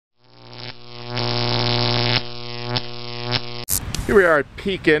Here we are at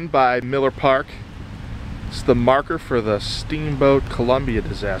Pekin by Miller Park. It's the marker for the Steamboat Columbia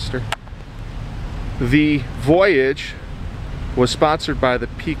disaster. The voyage was sponsored by the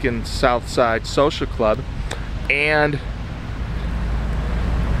Pekin Southside Social Club, and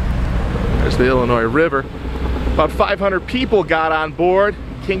there's the Illinois River. About 500 people got on board.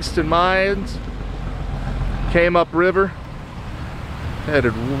 Kingston Mines came upriver,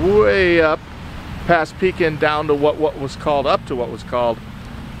 headed way up past Pekin down to what was called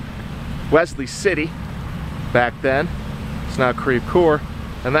Wesley City back then. It's now Creve Coeur,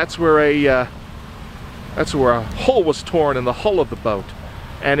 and that's where a hole was torn in the hull of the boat.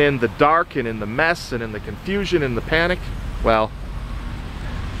 And in the dark and in the mess and in the confusion and the panic, well,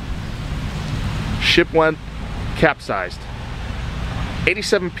 ship went capsized.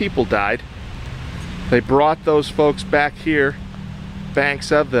 87 people died. They brought those folks back here,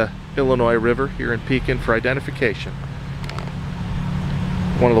 banks of the Illinois River here in Pekin, for identification.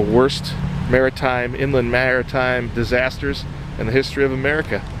 One of the worst inland maritime disasters in the history of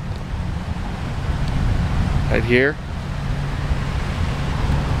America. Right here,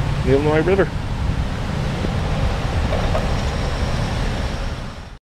 the Illinois River.